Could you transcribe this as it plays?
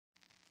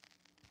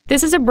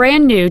This is a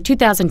brand new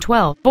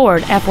 2012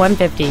 Ford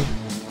F-150.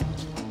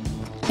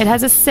 It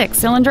has a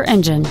 6-cylinder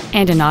engine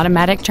and an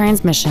automatic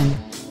transmission.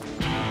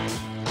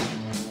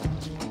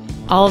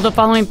 All of the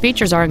following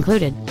features are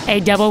included: a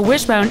double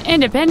wishbone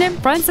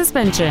independent front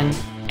suspension,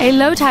 a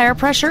low tire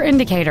pressure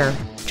indicator,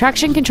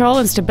 traction control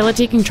and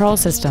stability control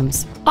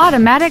systems,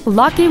 automatic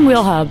locking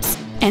wheel hubs,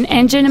 an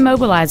engine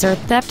immobilizer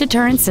theft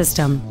deterrent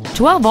system,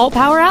 12-volt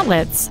power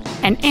outlets,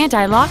 an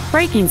anti-lock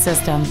braking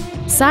system,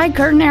 side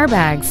curtain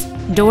airbags,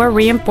 door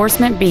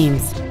reinforcement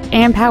beams,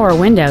 and power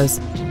windows.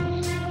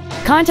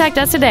 Contact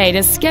us today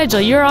to schedule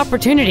your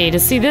opportunity to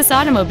see this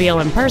automobile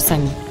in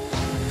person.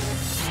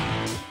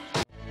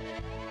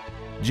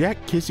 Jack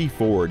Kissee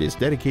Ford is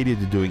dedicated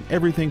to doing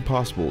everything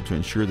possible to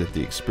ensure that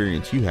the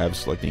experience you have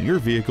selecting your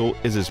vehicle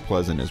is as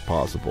pleasant as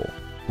possible.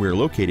 We're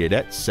located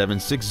at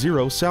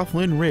 760 South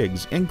Lynn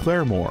Riggs in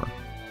Claremore.